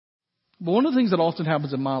But one of the things that often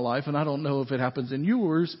happens in my life, and I don't know if it happens in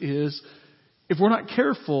yours, is if we're not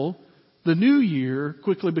careful, the new year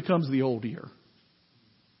quickly becomes the old year.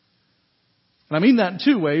 And I mean that in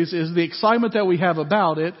two ways, is the excitement that we have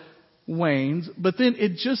about it wanes, but then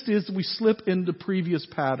it just is we slip into previous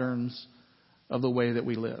patterns of the way that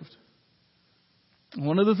we lived.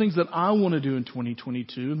 One of the things that I want to do in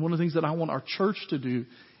 2022, and one of the things that I want our church to do,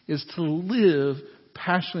 is to live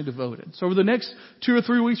passionately devoted. So over the next 2 or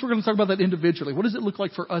 3 weeks, we're going to talk about that individually. What does it look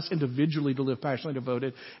like for us individually to live passionately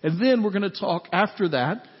devoted? And then we're going to talk after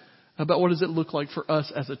that about what does it look like for us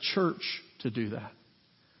as a church to do that.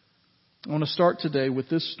 I want to start today with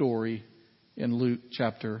this story in Luke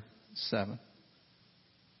chapter 7.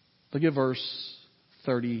 Look at verse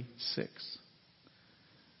 36.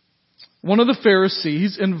 One of the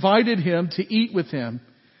Pharisees invited him to eat with him.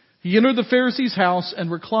 He entered the Pharisee's house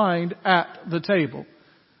and reclined at the table.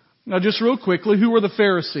 Now just real quickly, who were the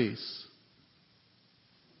Pharisees?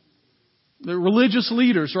 They're religious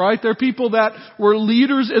leaders, right? They're people that were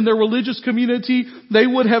leaders in their religious community. They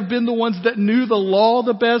would have been the ones that knew the law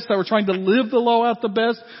the best, that were trying to live the law out the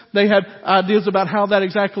best. They had ideas about how that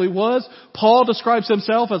exactly was. Paul describes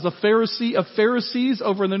himself as a Pharisee of Pharisees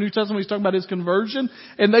over in the New Testament. He's talking about his conversion.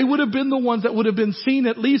 And they would have been the ones that would have been seen,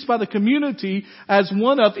 at least by the community, as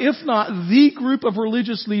one of, if not the group of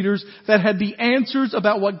religious leaders that had the answers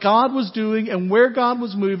about what God was doing and where God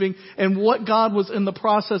was moving and what God was in the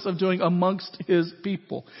process of doing amongst his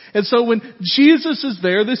people. And so when Jesus is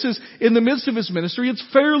there, this is in the midst of his ministry. It's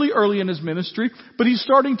fairly early in his ministry, but he's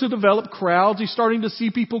starting to develop crowds. He's starting to see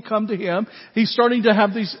people come to him. He's starting to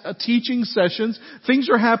have these teaching sessions. Things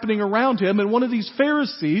are happening around him. And one of these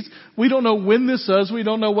Pharisees, we don't know when this is. We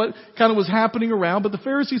don't know what kind of was happening around, but the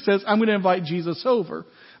Pharisee says, I'm going to invite Jesus over.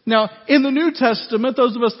 Now, in the New Testament,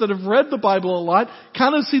 those of us that have read the Bible a lot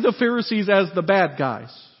kind of see the Pharisees as the bad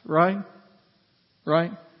guys, right?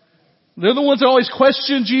 Right? They're the ones that always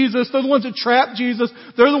question Jesus. They're the ones that trap Jesus.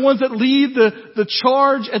 They're the ones that lead the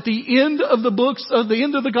charge at the end of the books, at the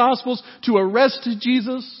end of the Gospels, to arrest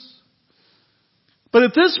Jesus. But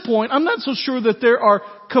at this point, I'm not so sure that there are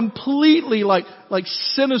completely like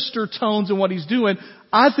sinister tones in what he's doing.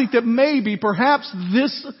 I think that maybe, perhaps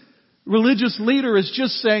this religious leader is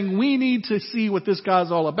just saying, we need to see what this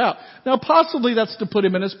guy's all about. Now, possibly that's to put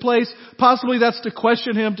him in his place. Possibly that's to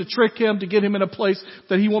question him, to trick him, to get him in a place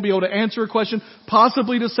that he won't be able to answer a question.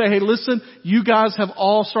 Possibly to say, hey, listen, you guys have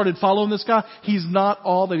all started following this guy. He's not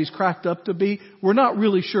all that he's cracked up to be. We're not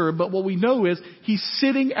really sure, but what we know is he's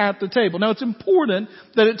sitting at the table. Now, it's important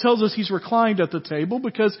that it tells us he's reclined at the table,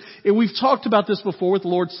 because we've talked about this before with the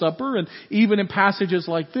Lord's Supper, and even in passages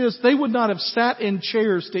like this, they would not have sat in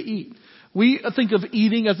chairs to eat. We think of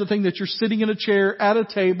eating as the thing that you're sitting in a chair at a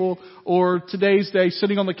table, or today's day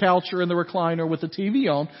sitting on the couch or in the recliner with the TV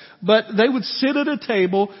on. But they would sit at a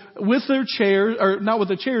table with their chairs, or not with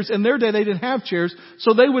the chairs. In their day they didn't have chairs,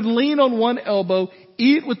 so they would lean on one elbow,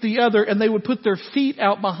 eat with the other, and they would put their feet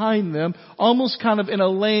out behind them, almost kind of in a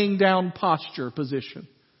laying down posture position.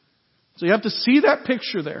 So you have to see that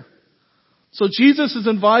picture there. So Jesus is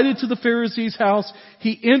invited to the Pharisee's house.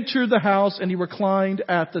 He entered the house and he reclined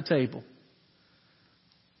at the table.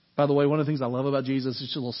 By the way, one of the things I love about Jesus,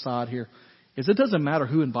 just a little side here, is it doesn't matter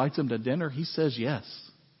who invites him to dinner. He says yes.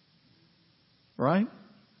 Right?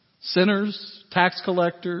 Sinners, tax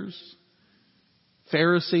collectors,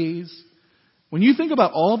 Pharisees. When you think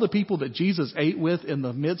about all the people that Jesus ate with in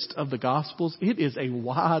the midst of the Gospels, it is a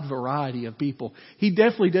wide variety of people. He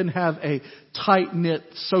definitely didn't have a tight-knit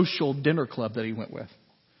social dinner club that he went with.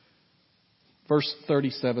 Verse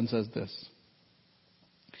 37 says this.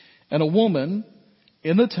 And a woman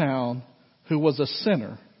in the town who was a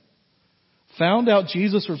sinner found out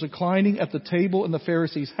Jesus was reclining at the table in the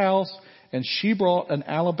Pharisee's house, and she brought an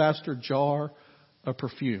alabaster jar of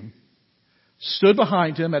perfume, stood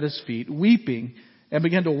behind him at his feet, weeping, and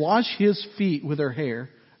began to wash his feet with her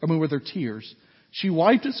with her tears. She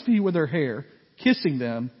wiped his feet with her hair, kissing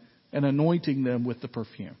them and anointing them with the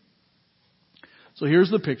perfume. So here's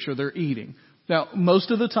the picture. They're eating. Now, most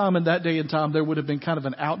of the time in that day and time, there would have been kind of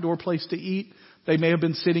an outdoor place to eat. They may have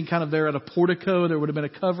been sitting kind of there at a portico. There would have been a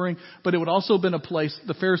covering, but it would also have been a place.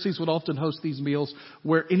 The Pharisees would often host these meals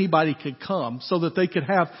where anybody could come, so that they could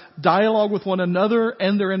have dialogue with one another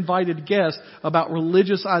and their invited guests about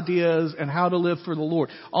religious ideas and how to live for the Lord.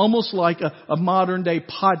 Almost like a modern day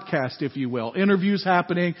podcast, if you will. Interviews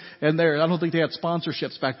happening, and I don't think they had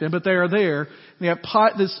sponsorships back then, but they are there. They have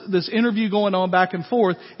this interview going on back and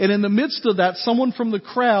forth, and in the midst of that, someone from the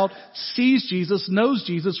crowd sees Jesus, knows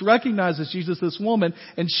Jesus, recognizes Jesus, this woman,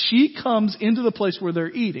 and she comes into the place where they're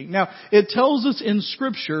eating. Now, it tells us in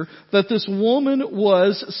Scripture that this woman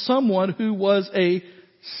was someone who was a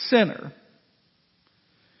sinner.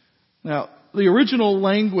 Now, the original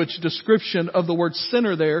language description of the word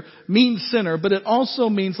sinner there means sinner, but it also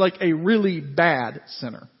means like a really bad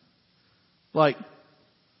sinner. Like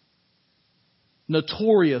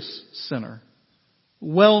notorious sinner.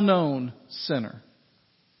 Well-known sinner.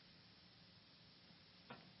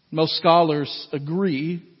 Most scholars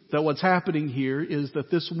agree that what's happening here is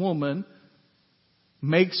that this woman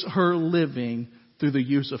makes her living through the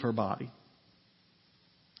use of her body.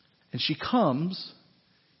 And she comes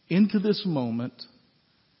into this moment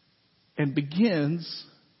and begins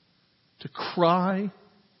to cry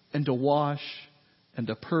and to wash and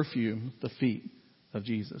to perfume the feet of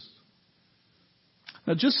Jesus.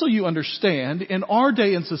 Now, just so you understand, in our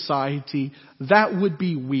day in society, that would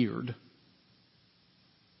be weird.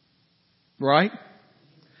 Right?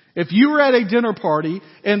 If you were at a dinner party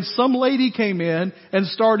and some lady came in and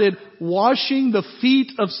started washing the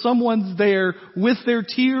feet of someone there with their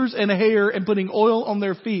tears and hair and putting oil on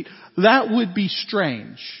their feet, that would be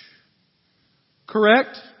strange.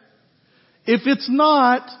 Correct? If it's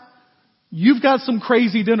not, you've got some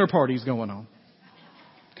crazy dinner parties going on.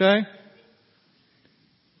 Okay?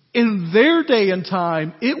 In their day and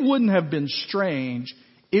time, it wouldn't have been strange.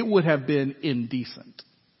 It would have been indecent.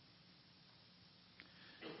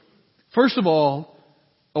 First of all,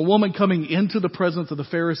 a woman coming into the presence of the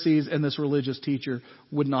Pharisees and this religious teacher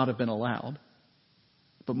would not have been allowed.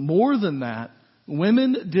 But more than that,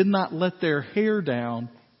 women did not let their hair down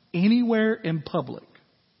anywhere in public.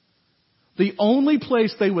 The only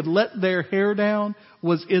place they would let their hair down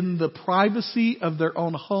was in the privacy of their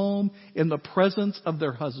own home, in the presence of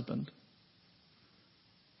their husband.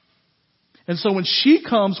 And so when she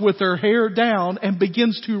comes with her hair down and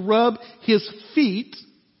begins to rub his feet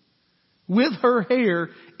with her hair,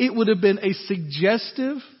 it would have been a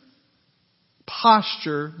suggestive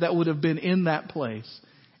posture that would have been in that place.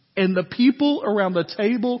 And the people around the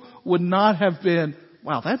table would not have been,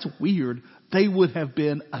 wow, that's weird. They would have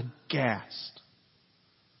been aghast.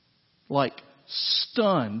 Like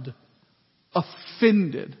stunned,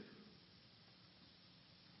 offended.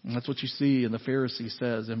 And that's what you see in the Pharisee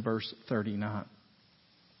says in verse 39.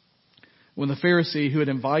 When the Pharisee who had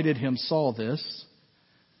invited him saw this,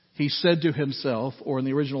 he said to himself, or in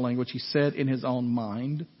the original language, he said in his own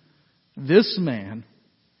mind, this man,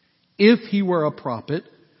 if he were a prophet,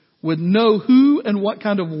 would know who and what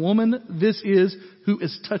kind of woman this is who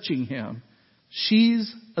is touching him.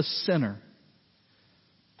 She's a sinner.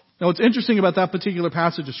 Now, what's interesting about that particular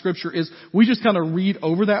passage of Scripture is we just kind of read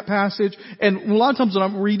over that passage. And a lot of times when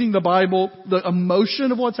I'm reading the Bible, the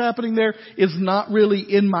emotion of what's happening there is not really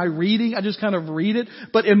in my reading. I just kind of read it.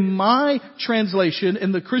 But in my translation,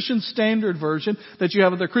 in the Christian Standard Version that you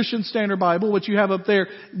have in the Christian Standard Bible, what you have up there,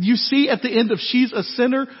 you see at the end of she's a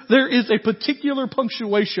sinner, there is a particular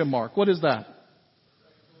punctuation mark. What is that?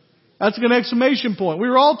 That's an exclamation point. We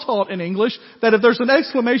were all taught in English that if there's an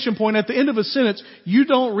exclamation point at the end of a sentence, you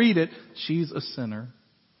don't read it, she's a sinner.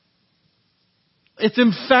 It's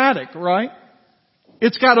emphatic, right?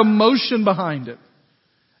 It's got emotion behind it.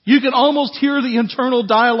 You can almost hear the internal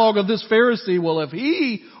dialogue of this Pharisee. Well, if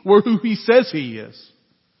he were who he says he is,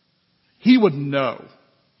 he would know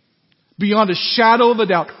beyond a shadow of a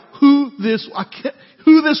doubt who this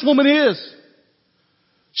woman is.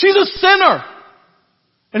 She's a sinner.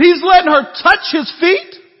 And he's letting her touch his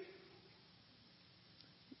feet.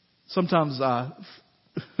 Sometimes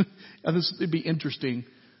it'd be interesting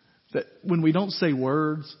that when we don't say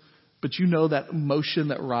words, but you know that emotion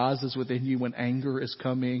that rises within you when anger is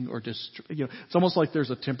coming, or just, it's almost like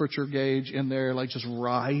there's a temperature gauge in there, like just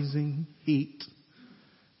rising heat.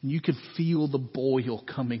 And you can feel the boil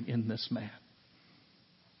coming in this man.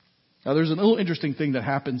 Now there's a little interesting thing that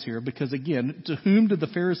happens here, because again, to whom did the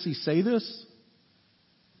Pharisee say this?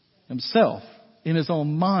 Himself, in his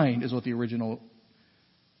own mind, is what the original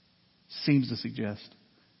seems to suggest.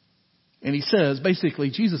 And he says, basically,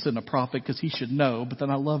 Jesus isn't a prophet because he should know. But then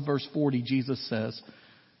I love verse 40. Jesus says,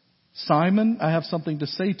 Simon, I have something to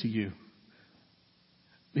say to you.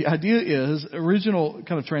 The idea is, original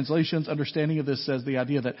kind of translations, understanding of this says the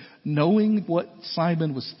idea that knowing what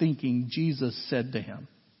Simon was thinking, Jesus said to him.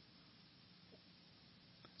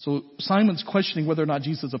 So Simon's questioning whether or not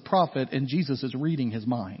Jesus is a prophet, and Jesus is reading his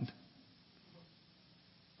mind.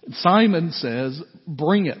 Simon says,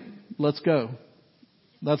 bring it. Let's go.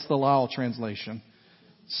 That's the Lyle translation.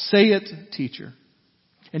 Say it, teacher.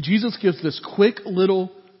 And Jesus gives this quick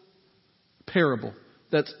little parable.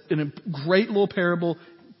 That's a great little parable.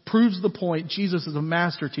 Proves the point. Jesus is a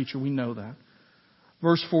master teacher. We know that.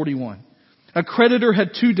 Verse 41. A creditor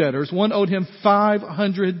had 2 debtors. One owed him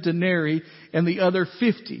 500 denarii and the other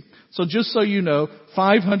 50. So just so you know,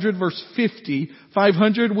 500 verse 50,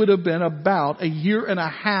 500 would have been about a year and a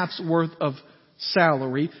half's worth of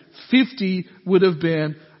salary. 50 would have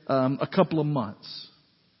been a couple of months.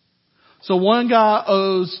 So one guy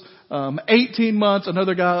owes 18 months,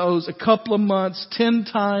 another guy owes a couple of months, 10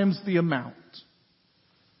 times the amount.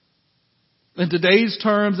 In today's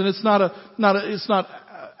terms, and it's not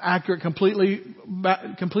accurate completely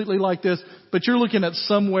like this, but you're looking at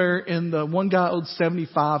somewhere in the one guy owed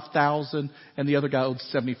 75,000 and the other guy owed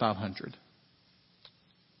 7,500.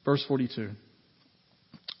 Verse 42.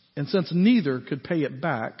 And since neither could pay it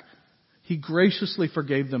back, he graciously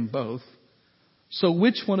forgave them both. So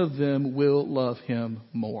which one of them will love him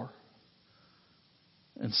more?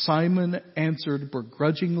 And Simon answered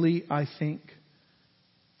begrudgingly, I think,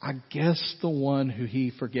 I guess the one who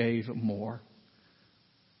he forgave more.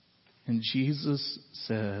 And Jesus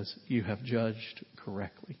says, you have judged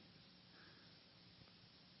correctly.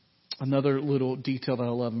 Another little detail that I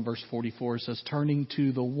love in verse 44 says, turning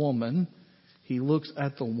to the woman, he looks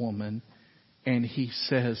at the woman and he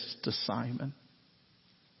says to Simon,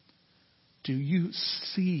 do you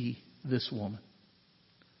see this woman?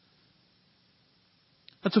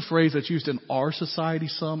 That's a phrase that's used in our society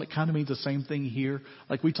some. It kind of means the same thing here.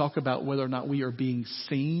 Like we talk about whether or not we are being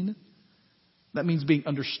seen. That means being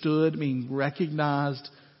understood, being recognized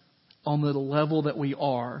on the level that we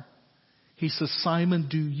are. He says, Simon,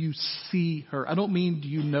 do you see her? I don't mean do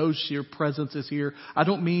you know her presence is here. I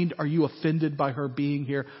don't mean are you offended by her being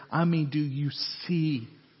here. I mean, do you see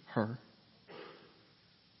her?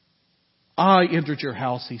 I entered your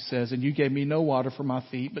house, he says, and you gave me no water for my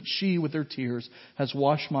feet, but she with her tears has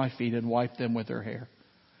washed my feet and wiped them with her hair.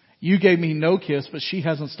 You gave me no kiss, but she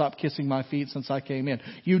hasn't stopped kissing my feet since I came in.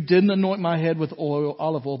 You didn't anoint my head with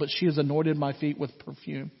olive oil, but she has anointed my feet with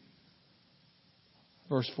perfume.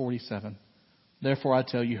 Verse 47. Therefore I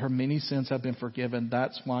tell you, her many sins have been forgiven.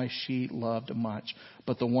 That's why she loved much.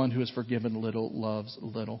 But the one who is forgiven little loves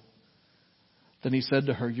little. Then he said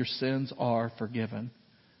to her, your sins are forgiven.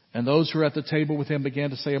 And those who were at the table with him began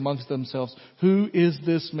to say amongst themselves, who is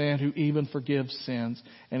this man who even forgives sins?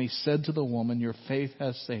 And he said to the woman, your faith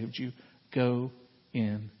has saved you. Go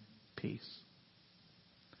in peace.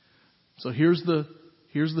 So here's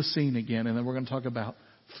the scene again. And then we're going to talk about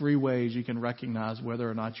 3 ways you can recognize whether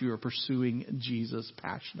or not you are pursuing Jesus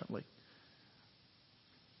passionately.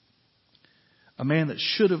 A man that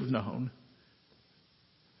should have known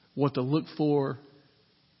what to look for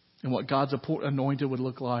and what God's anointed would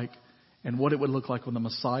look like and what it would look like when the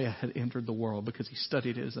Messiah had entered the world because he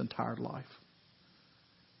studied it his entire life.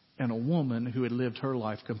 And a woman who had lived her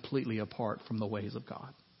life completely apart from the ways of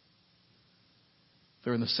God.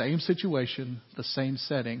 They're in the same situation, the same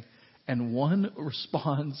setting, and one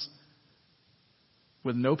responds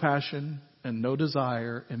with no passion and no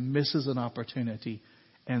desire and misses an opportunity,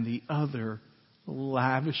 and the other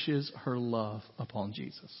lavishes her love upon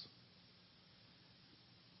Jesus.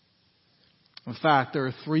 In fact, there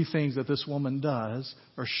are 3 things that this woman does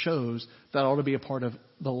or shows that ought to be a part of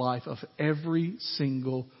the life of every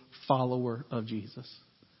single follower of Jesus.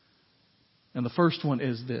 And the first one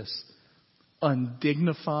is this: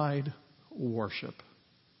 undignified worship.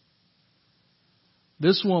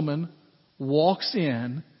 This woman walks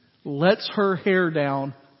in, lets her hair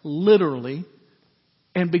down, literally,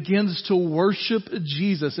 and begins to worship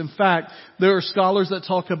Jesus. In fact, there are scholars that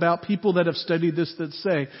talk about people that have studied this that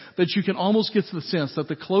say that you can almost get the sense that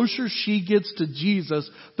the closer she gets to Jesus,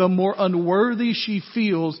 the more unworthy she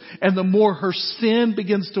feels and the more her sin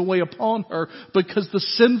begins to weigh upon her because the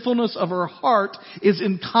sinfulness of her heart is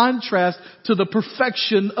in contrast to the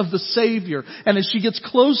perfection of the Savior. And as she gets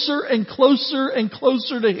closer and closer and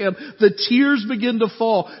closer to Him, the tears begin to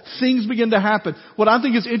fall. Things begin to happen. What I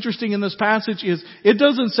think is interesting in this passage is it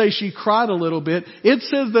doesn't say she cried a little bit. It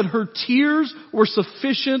says that her tears were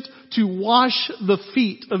sufficient to wash the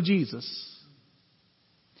feet of Jesus.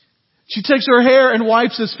 She takes her hair and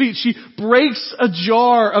wipes His feet. She breaks a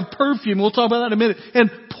jar of perfume, we'll talk about that in a minute, and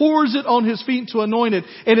pours it on His feet to anoint it.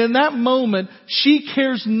 And in that moment, she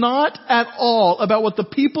cares not at all about what the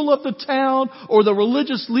people of the town or the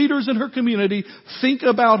religious leaders in her community think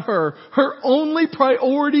about her. Her only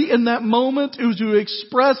priority in that moment is to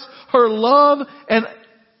express her love and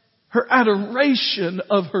her adoration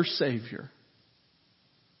of her Savior.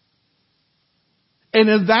 And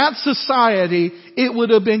in that society, it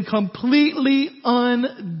would have been completely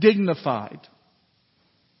undignified.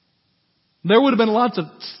 There would have been lots of,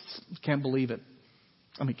 can't believe it.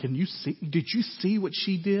 I mean, did you see what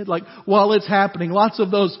she did? Like, while it's happening, lots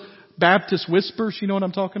of those Baptist whispers. You know what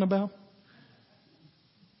I'm talking about?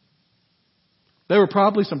 There were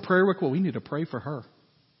probably some prayer requests. Well, we need to pray for her.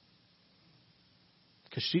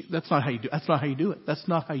 Because that's not how you do it. That's not how you do it. That's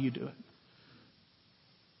not how you do it.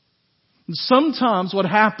 Sometimes what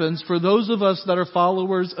happens for those of us that are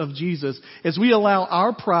followers of Jesus is we allow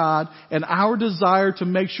our pride and our desire to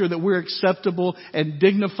make sure that we're acceptable and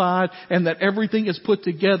dignified and that everything is put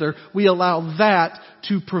together. We allow that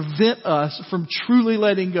to prevent us from truly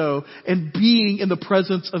letting go and being in the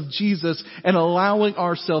presence of Jesus and allowing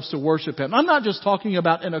ourselves to worship Him. I'm not just talking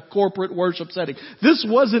about in a corporate worship setting. This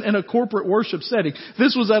wasn't in a corporate worship setting.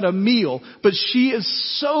 This was at a meal. But she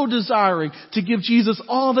is so desiring to give Jesus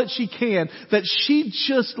all that she can that she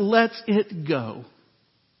just lets it go.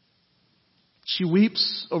 She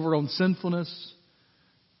weeps over her own sinfulness.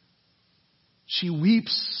 She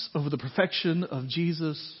weeps over the perfection of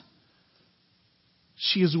Jesus.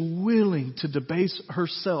 She is willing to debase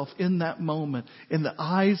herself in that moment in the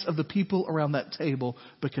eyes of the people around that table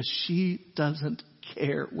because she doesn't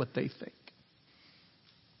care what they think.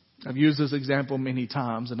 I've used this example many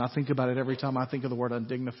times, and I think about it every time I think of the word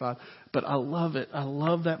undignified. But I love it. I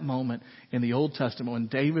love that moment in the Old Testament when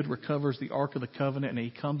David recovers the Ark of the Covenant and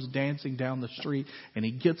he comes dancing down the street and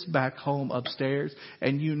he gets back home upstairs.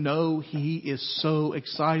 And you know he is so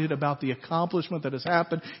excited about the accomplishment that has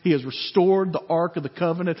happened. He has restored the Ark of the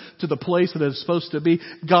Covenant to the place that it is supposed to be.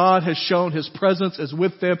 God has shown His presence is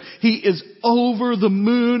with them. He is over the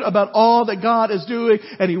moon about all that God is doing.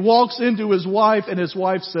 And he walks into his wife and his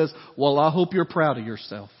wife says, "Well, I hope you're proud of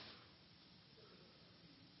yourself.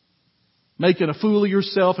 Making a fool of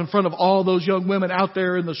yourself in front of all those young women out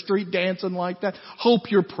there in the street dancing like that.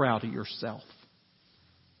 Hope you're proud of yourself."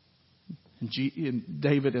 And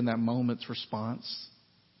David in that moment's response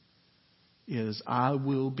is, "I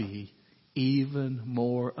will be even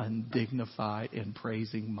more undignified in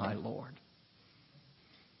praising my Lord."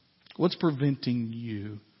 What's preventing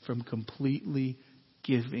you from completely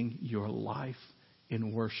giving your life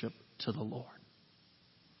in worship to the Lord?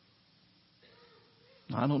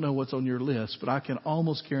 I don't know what's on your list, but I can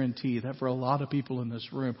almost guarantee that for a lot of people in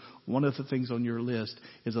this room, one of the things on your list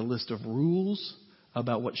is a list of rules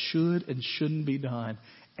about what should and shouldn't be done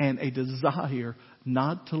and a desire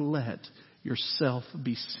not to let yourself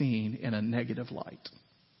be seen in a negative light.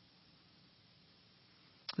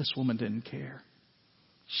 This woman didn't care.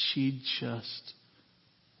 She just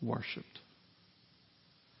worshiped.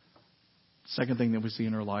 Second thing that we see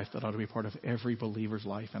in her life that ought to be part of every believer's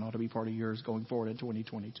life and ought to be part of yours going forward in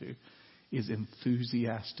 2022 is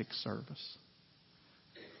enthusiastic service.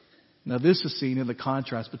 Now this is seen in the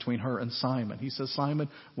contrast between her and Simon. He says, "Simon,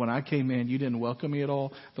 when I came in, you didn't welcome me at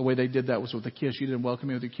all. The way they did that was with a kiss. You didn't welcome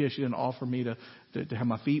me with a kiss. You didn't offer me to have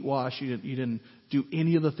my feet washed. You didn't do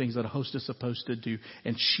any of the things that a host is supposed to do."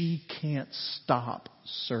 And she can't stop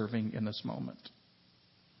serving in this moment.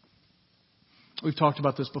 We've talked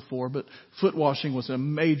about this before, but foot washing was a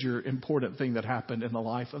major important thing that happened in the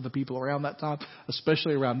life of the people around that time,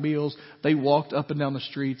 especially around meals. They walked up and down the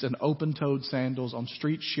streets in open-toed sandals on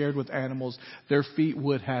streets shared with animals. Their feet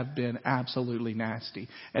would have been absolutely nasty.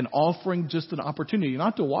 And offering just an opportunity,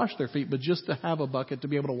 not to wash their feet, but just to have a bucket to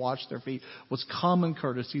be able to wash their feet was common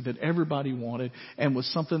courtesy that everybody wanted and was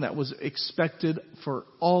something that was expected for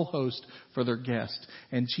all hosts for their guests.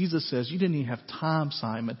 And Jesus says, "You didn't even have time,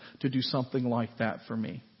 Simon, to do something like that for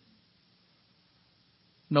me.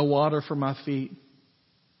 No water for my feet.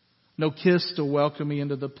 No kiss to welcome me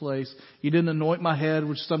into the place. You didn't anoint my head,"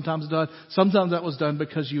 which sometimes done. Sometimes that was done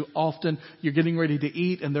because you're getting ready to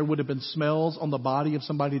eat and there would have been smells on the body of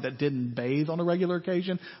somebody that didn't bathe on a regular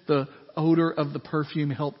occasion. The odor of the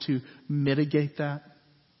perfume helped to mitigate that.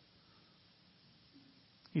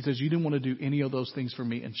 He says, "You didn't want to do any of those things for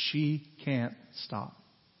me," and she can't stop.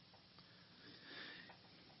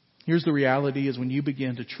 Here's the reality is when you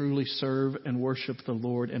begin to truly serve and worship the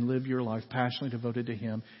Lord and live your life passionately devoted to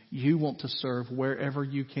Him, you want to serve wherever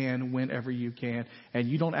you can, whenever you can. And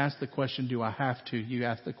you don't ask the question, "Do I have to?" You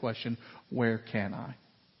ask the question, "Where can I?"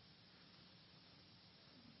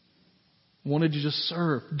 Wanted to just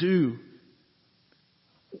serve, do.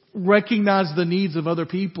 Recognize the needs of other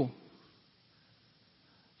people.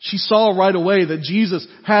 She saw right away that Jesus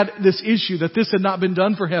had this issue, that this had not been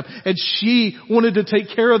done for Him. And she wanted to take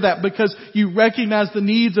care of that because you recognize the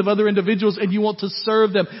needs of other individuals and you want to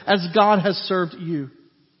serve them as God has served you.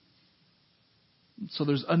 So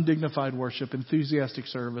there's undignified worship, enthusiastic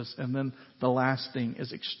service, and then the last thing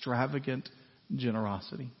is extravagant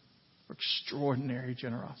generosity or extraordinary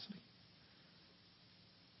generosity.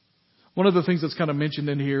 One of the things that's kind of mentioned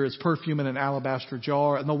in here is perfume in an alabaster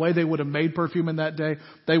jar. And the way they would have made perfume in that day,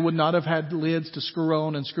 they would not have had lids to screw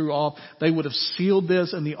on and screw off. They would have sealed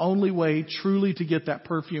this, and the only way truly to get that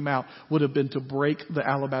perfume out would have been to break the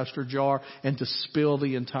alabaster jar and to spill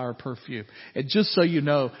the entire perfume. And just so you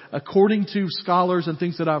know, according to scholars and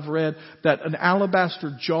things that I've read, that an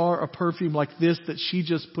alabaster jar of perfume like this that she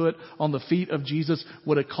just put on the feet of Jesus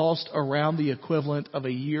would have cost around the equivalent of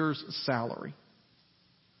a year's salary.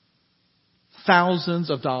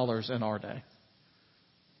 Thousands of dollars in our day.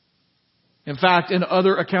 In fact, in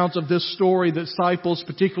other accounts of this story, the disciples,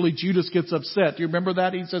 particularly Judas, gets upset. Do you remember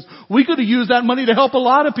that? He says, we could have used that money to help a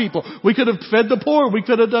lot of people. We could have fed the poor. We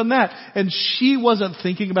could have done that. And she wasn't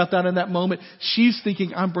thinking about that in that moment. She's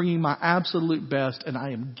thinking, I'm bringing my absolute best and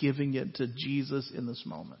I am giving it to Jesus in this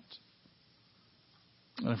moment.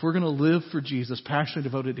 And if we're going to live for Jesus, passionately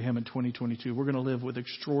devoted to Him in 2022, we're going to live with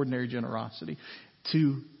extraordinary generosity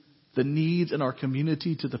to the needs in our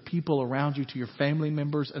community, to the people around you, to your family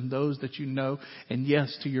members and those that you know, and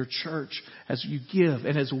yes, to your church as you give.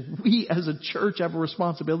 And as we as a church have a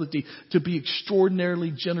responsibility to be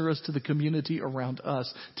extraordinarily generous to the community around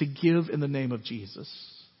us, to give in the name of Jesus.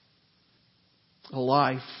 A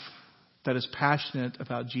life that is passionate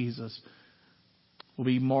about Jesus will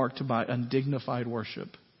be marked by undignified worship,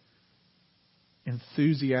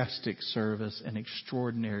 enthusiastic service, and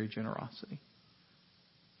extraordinary generosity.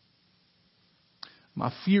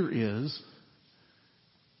 My fear is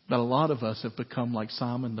that a lot of us have become like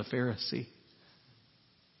Simon the Pharisee.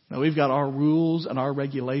 Now, we've got our rules and our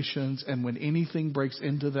regulations, and when anything breaks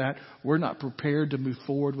into that, we're not prepared to move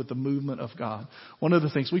forward with the movement of God. One of the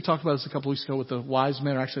things, we talked about this a couple weeks ago with the wise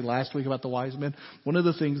men, or actually last week about the wise men. One of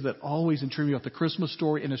the things that always intrigued me about the Christmas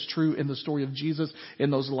story, and is true in the story of Jesus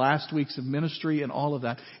in those last weeks of ministry and all of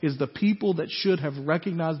that, is the people that should have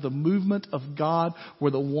recognized the movement of God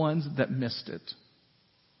were the ones that missed it.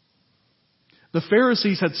 The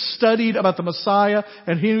Pharisees had studied about the Messiah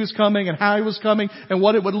and He was coming and how He was coming and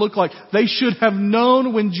what it would look like. They should have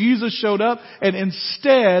known when Jesus showed up, and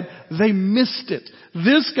instead they missed it.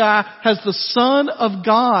 This guy has the Son of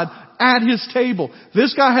God at His table.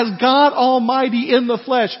 This guy has God Almighty in the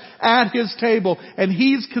flesh at His table, and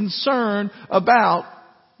He's concerned about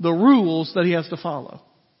the rules that He has to follow.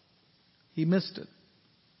 He missed it.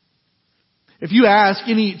 If you ask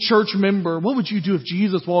any church member, what would you do if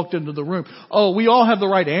Jesus walked into the room? Oh, we all have the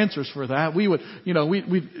right answers for that. We would,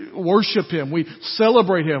 we worship Him. We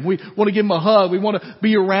celebrate Him. We want to give Him a hug. We want to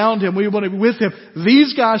be around Him. We want to be with Him.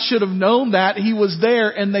 These guys should have known that He was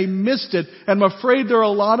there, and they missed it. And I'm afraid there are a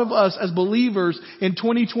lot of us as believers in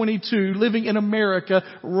 2022 living in America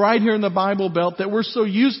right here in the Bible Belt that we're so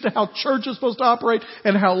used to how church is supposed to operate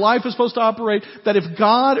and how life is supposed to operate that if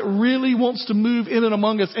God really wants to move in and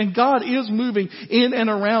among us, and God is moving in and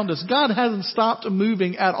around us. God hasn't stopped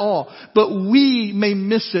moving at all. But we may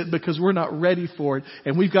miss it because we're not ready for it.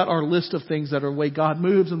 And we've got our list of things that are the way God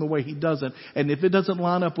moves and the way He doesn't. And if it doesn't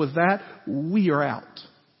line up with that, we are out.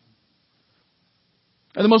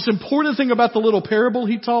 And the most important thing about the little parable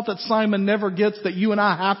He taught that Simon never gets, that you and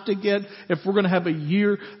I have to get if we're going to have a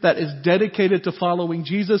year that is dedicated to following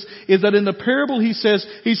Jesus, is that in the parable He says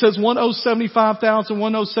one owes 75,000,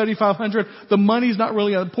 one owes 7,500. The money's not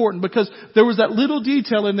really important because there was that little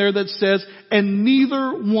detail in there that says, and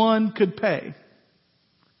neither one could pay.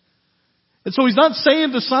 And so He's not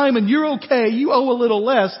saying to Simon, you're okay, you owe a little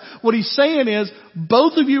less. What He's saying is,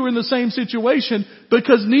 both of you are in the same situation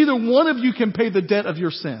because neither one of you can pay the debt of your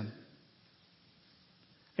sin.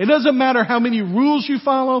 It doesn't matter how many rules you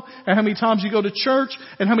follow and how many times you go to church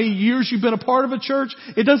and how many years you've been a part of a church.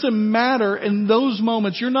 It doesn't matter in those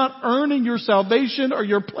moments. You're not earning your salvation or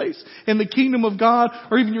your place in the kingdom of God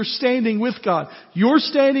or even your standing with God. Your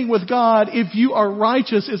standing with God, if you are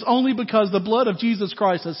righteous, is only because the blood of Jesus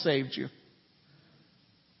Christ has saved you.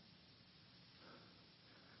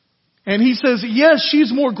 And He says, yes,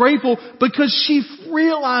 she's more grateful because she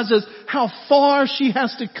realizes how far she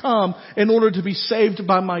has to come in order to be saved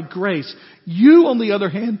by my grace. You, on the other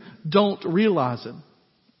hand, don't realize it.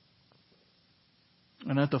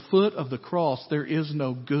 And at the foot of the cross, there is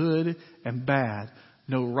no good and bad,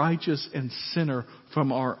 no righteous and sinner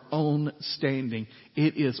from our own standing.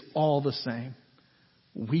 It is all the same.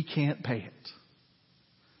 We can't pay it.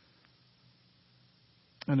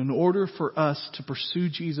 And in order for us to pursue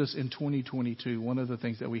Jesus in 2022, one of the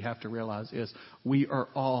things that we have to realize is we are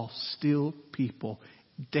all still people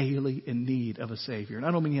daily in need of a Savior. And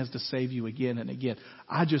I don't mean He has to save you again and again.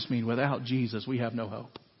 I just mean without Jesus, we have no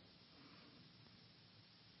hope.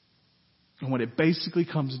 And what it basically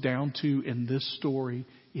comes down to in this story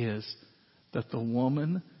is that the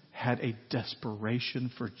woman had a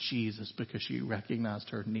desperation for Jesus because she recognized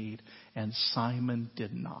her need, and Simon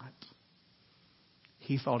did not.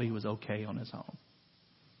 He thought he was okay on his own.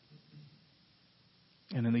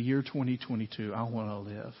 And in the year 2022, I want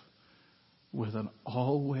to live with an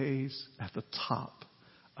always at the top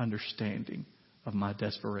understanding of my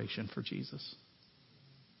desperation for Jesus.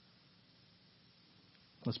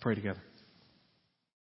 Let's pray together.